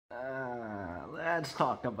let's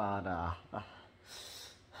talk about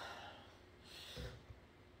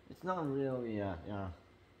it's not really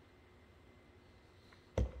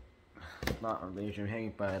not a major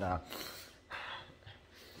hate, but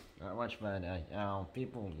not much, but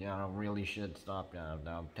people really should stop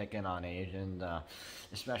picking on Asians,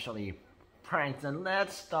 especially pranks. And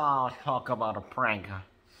let's talk about a prank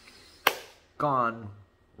gone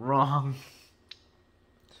wrong.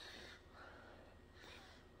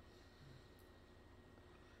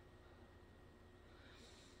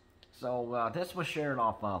 So this was shared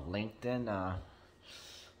off LinkedIn.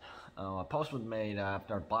 A post was made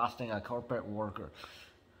after blasting a corporate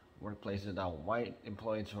workplaces. White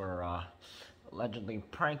employees were allegedly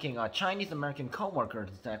pranking Chinese American coworkers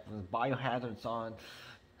that with biohazards on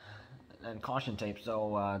and caution tape.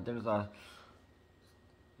 So there's a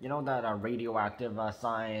that radioactive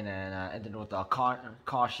sign and ended with a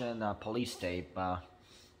caution police tape.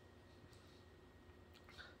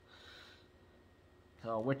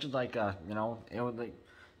 So which is like it was like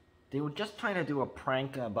they were just trying to do a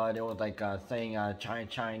prank, but it was like saying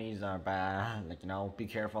Chinese are bad, like be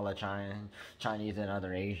careful of Chinese and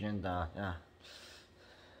other Asians. Yeah.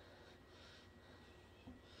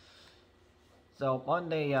 So one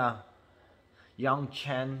day, Yeong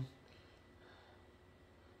Cheng,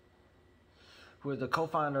 who is the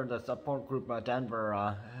co-founder of the support group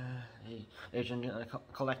Denver Asian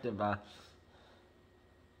Collective.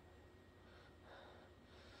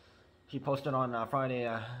 He posted on Friday,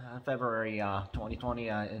 February 2020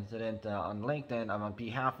 incident on LinkedIn on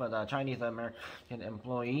behalf of the Chinese American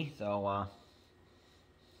employee. So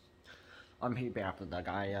on behalf of the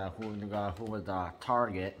guy who was the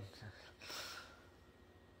target.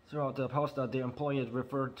 Throughout the post, the employee is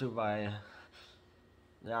referred to by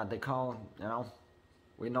they call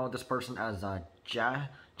we know this person as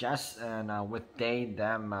Jess, and with they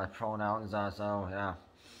them pronouns. So yeah.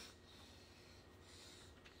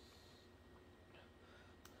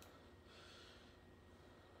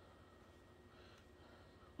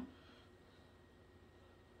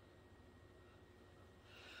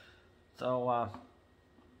 So,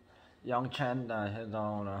 Yeong Cheng, his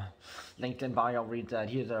own LinkedIn bio reads that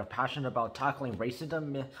he is passionate about tackling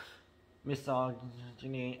racism,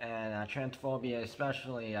 misogyny, and transphobia,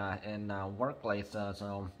 especially in workplace.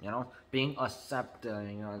 So, being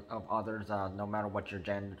accepting of others, no matter what your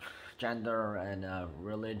gender and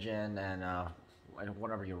religion and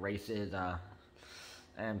whatever your race is.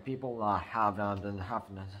 And people have been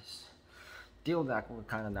having to deal with that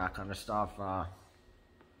kind of stuff.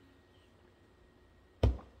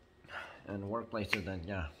 In workplaces, and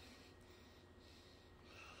yeah.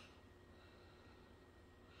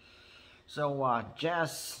 So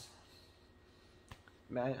Jess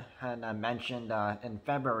had mentioned in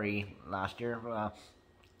February last year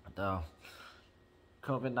the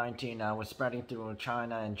COVID-19 was spreading through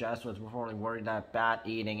China, and Jess was reportedly worried that bat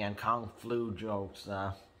eating and kung flu jokes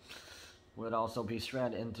would also be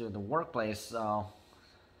spread into the workplace.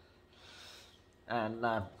 And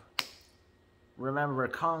remember,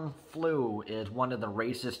 kung flu is one of the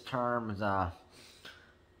racist terms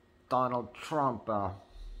Donald Trump,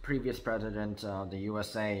 previous president of the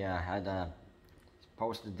USA, had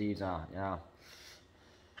posted these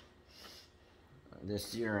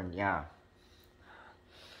this year, and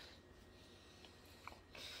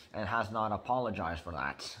and has not apologized for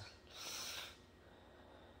that.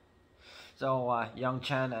 So Yeong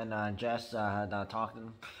Cheng and Jess had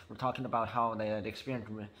were talking about how they had experienced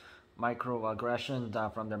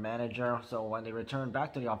microaggressions from their manager. So when they returned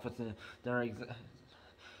back to the office, their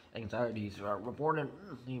anxieties were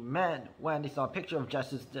reportedly met when they saw a picture of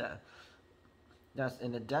Jess's desk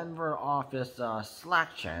in the Denver office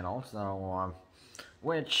Slack channel. So,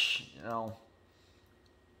 which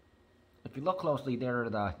if you look closely, there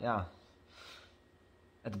it's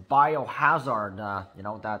biohazard.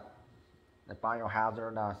 That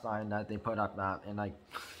biohazard sign that they put up in like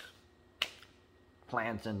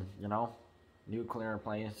plants and nuclear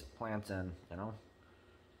plants and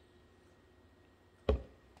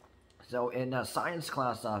So in science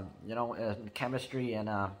class, in chemistry and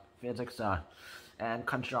physics and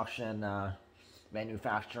construction,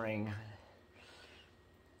 manufacturing,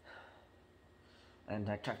 and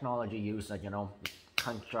technology use,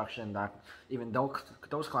 construction, even though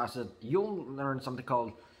those classes, you'll learn something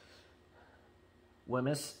called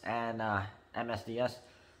WMIS and MSDS.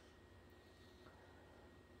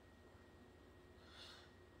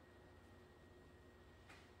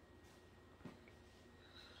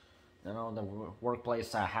 The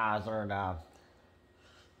workplace hazard,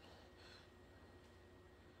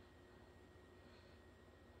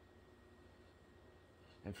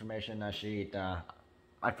 information sheet.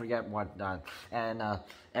 I forget what, and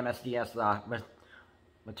MSDS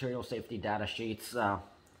material safety data sheets,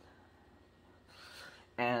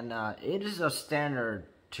 and it is a standard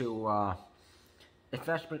to,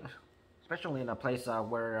 especially in a place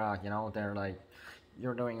where you know, they're like,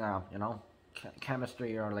 you're doing you know,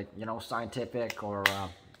 chemistry, or like, you know, scientific, or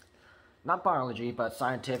not biology but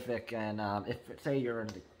scientific, and if say you're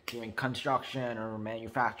doing construction or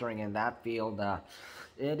manufacturing in that field,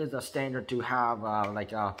 it is a standard to have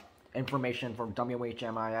like information from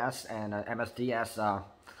WHMIS and MSDS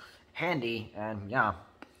handy, and yeah.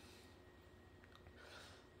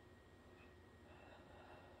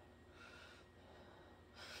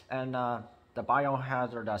 And the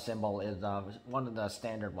biohazard symbol is one of the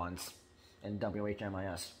standard ones in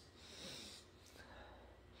WHMIS.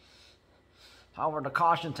 However, the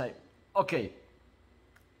caution type, okay,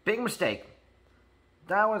 big mistake.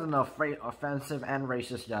 That was an offensive and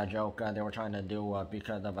racist joke they were trying to do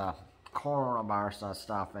because of coronavirus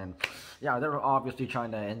stuff, and yeah, they were obviously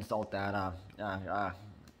trying to insult that.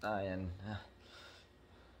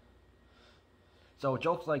 So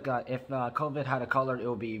jokes like if COVID had a color, it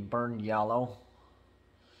would be burned yellow.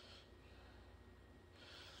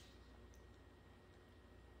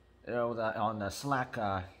 It was on the Slack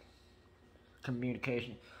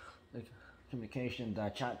communication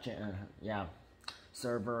chat, yeah,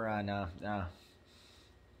 server, and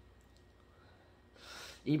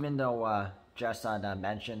even though Jess had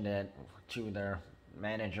mentioned it to their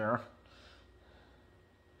manager,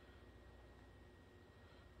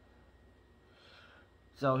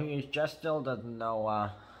 so he just still doesn't know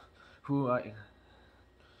who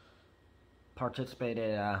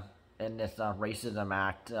participated in this racism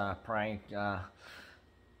act prank,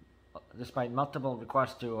 despite multiple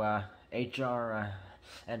requests to HR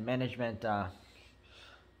and management.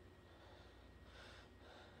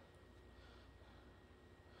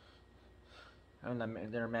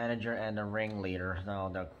 And their manager and the ringleader, so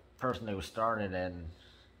the person who started it.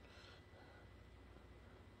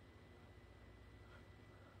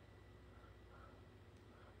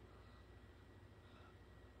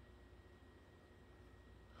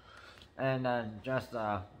 And just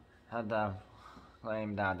had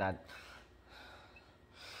claimed that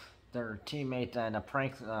their teammate and the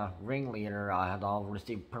prank ringleader had all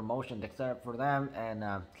received promotions except for them, and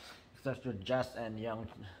except for Jess and Yeong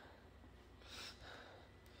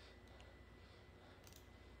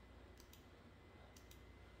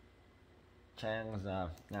Cheng's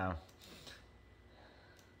now.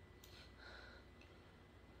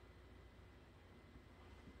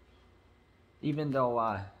 Even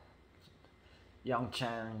though Yeong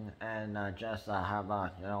Cheng and Jess have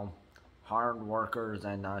you know, hard workers,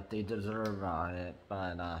 and they deserve it,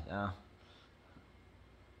 but yeah.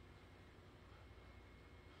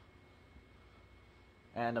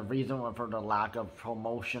 And the reason for the lack of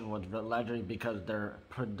promotion was allegedly because their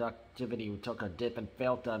productivity took a dip and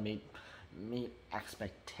failed to meet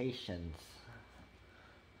expectations.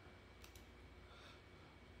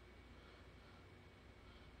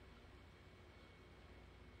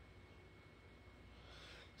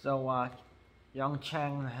 So Yeong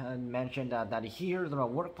Cheng mentioned that he hears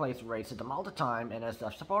about workplace racism all the time in his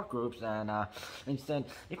support groups, and he said,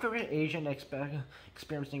 if you're Asian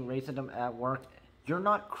experiencing racism at work, you're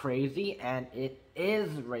not crazy, and it is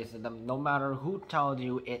racism, no matter who tells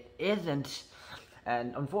you it isn't.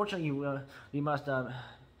 And unfortunately, we must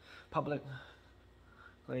publicly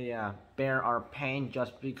bear our pain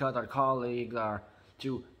just because our colleagues are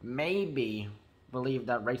to maybe believe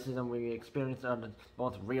that racism we experience are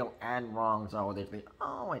both real and wrong. So they think,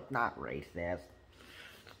 oh, it's not racist.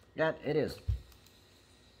 Yet it is.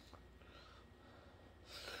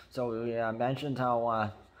 So we mentioned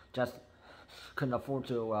how just couldn't afford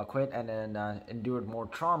to quit, and then endured more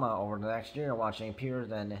trauma over the next year watching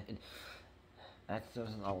peers, and that's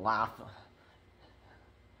just a laugh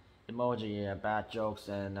emoji, bad jokes,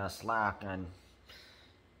 and Slack,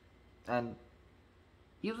 and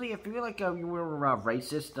usually if you feel like you were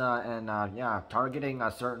racist and yeah, targeting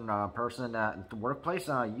a certain person at the workplace,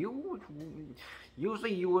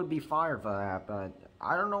 usually you would be fired for that, but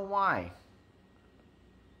I don't know why.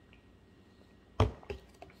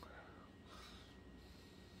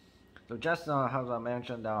 So just as I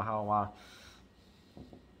mentioned how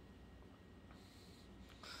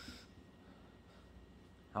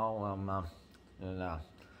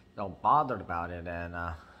so bothered about it, and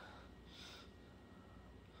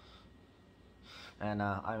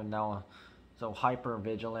I know, so hyper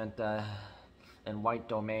vigilant in white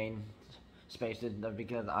domain spaces,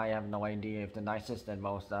 because I have no idea if the nicest and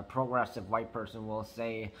most progressive white person will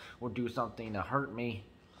do something to hurt me,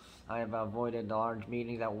 I have avoided large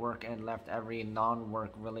meetings at work and left every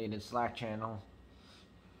non-work related Slack channel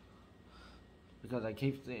because I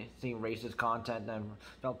keep seeing racist content and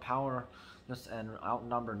felt powerless and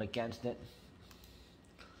outnumbered against it.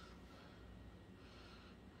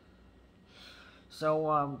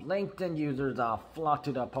 So LinkedIn users flocked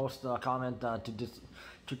to the post comment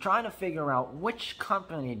to try to figure out which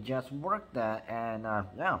company Jess worked at, and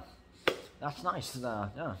yeah, that's nice.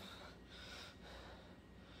 Yeah.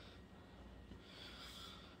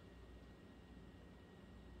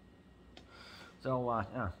 So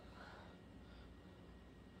yeah.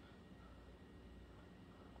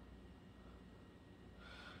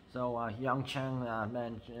 So Yeong Cheng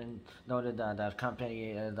noted that the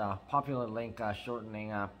company is a popular link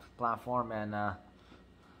shortening platform, and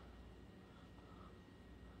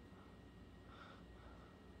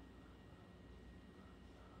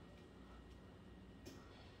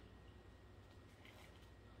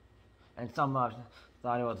some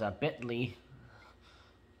thought it was a Bitly,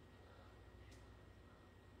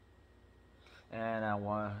 and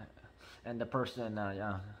and the person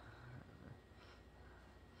yeah,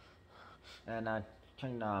 and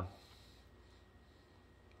Cheng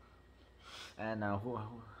and who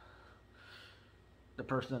the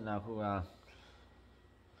person who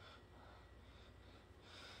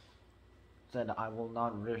said I will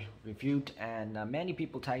not refute, and many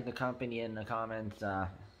people tagged the company in the comments,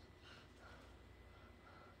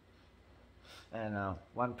 and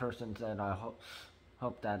one person said I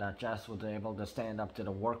hope that Jess was able to stand up to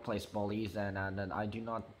the workplace bullies, and that I do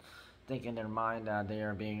not think in their mind that they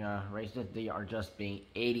are being racist, they are just being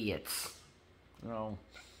idiots, you know.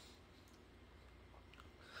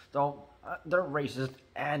 So they're racist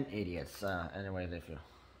and idiots anyway they feel.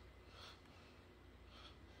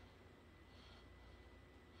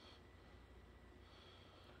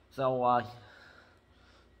 So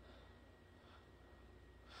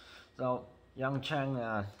so Yeong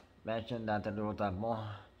Cheng mentioned that there was more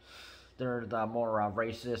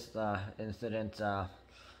racist incidents.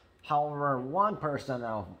 However, one person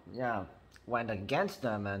yeah, went against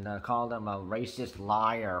them and called them a racist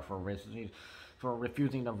liar for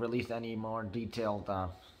refusing to release any more detailed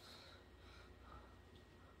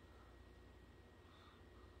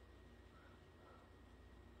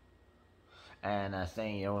and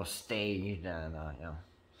saying it was staged, and you know.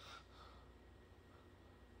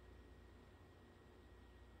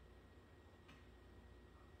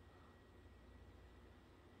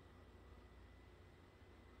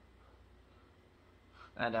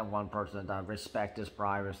 And then one person that respect his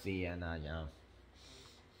privacy, and you know.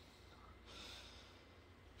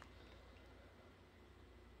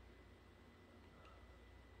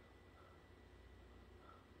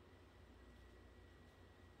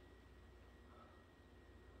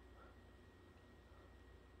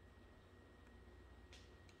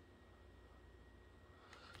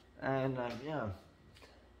 And yeah,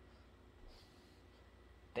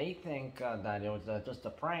 they think that it was just a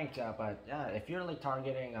prank, but yeah, if you're like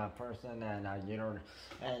targeting a person, and you know,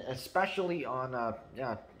 and especially on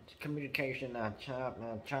yeah, communication chat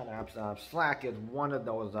apps, Slack is one of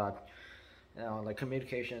those you know, like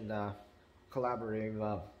communication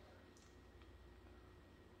collaborative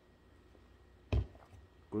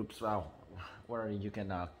groups where you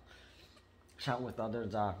can chat with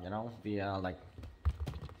others, you know, via like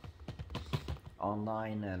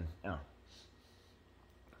online, and you know,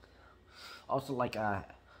 also like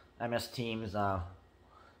MS Teams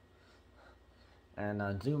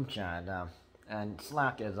and Zoom chat, and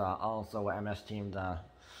Slack is also MS Teams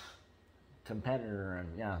competitor,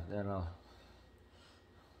 and yeah, you know.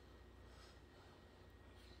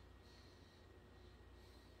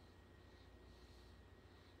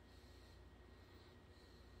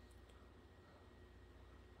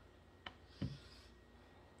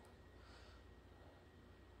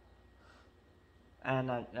 And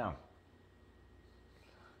yeah,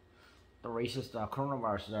 the racist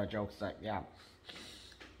coronavirus jokes, that yeah,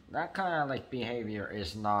 that kind of like behavior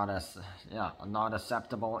is not as yeah, not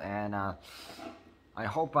acceptable, and I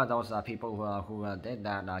hope those people who did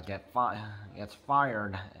that gets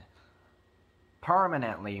fired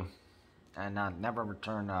permanently, and never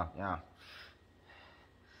return. Yeah.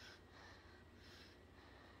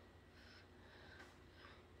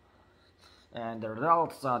 And the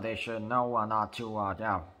adults, they should know not to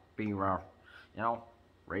yeah, be you know,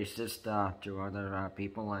 racist to other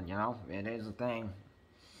people, and you know, it is a thing.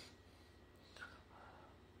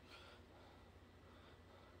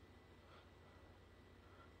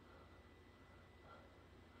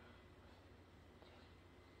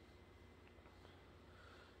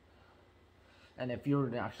 And if you were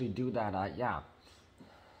to actually do that, yeah,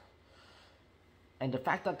 And the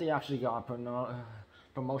fact that they actually got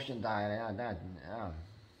promotion, yeah.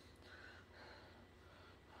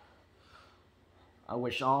 I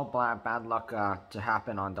wish all bad luck to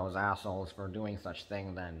happen on those assholes for doing such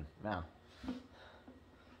thing. Then yeah.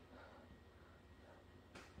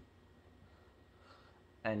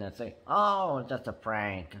 And then say, oh, just a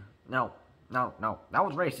prank. No, no, no. That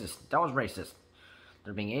was racist. That was racist.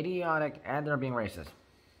 They're being idiotic and they're being racist.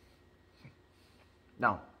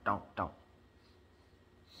 No, don't.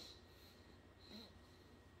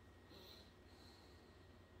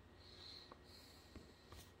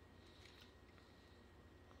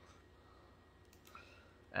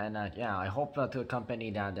 And yeah, I hope to a company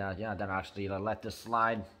that that actually let this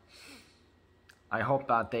slide. I hope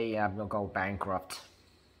that they will go bankrupt.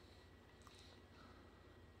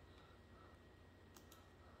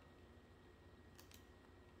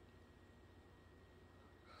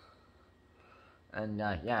 And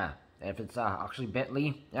yeah, if it's actually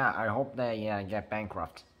Bentley, yeah, I hope they get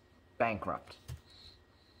bankrupt. Bankrupt.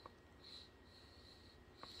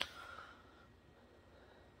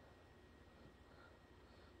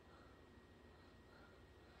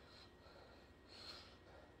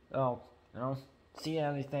 Oh, see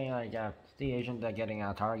anything like see Asians that getting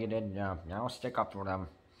targeted, stick up for them.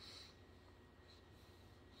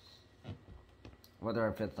 Whether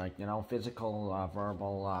if it's like physical,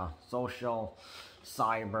 verbal, social,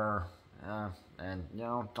 cyber, and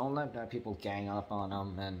don't let people gang up on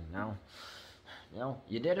them. And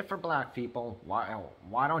you did it for black people.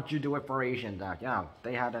 Why don't you do it for Asians? Yeah,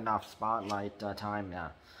 they had enough spotlight time. Yeah,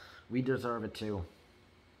 we deserve it too.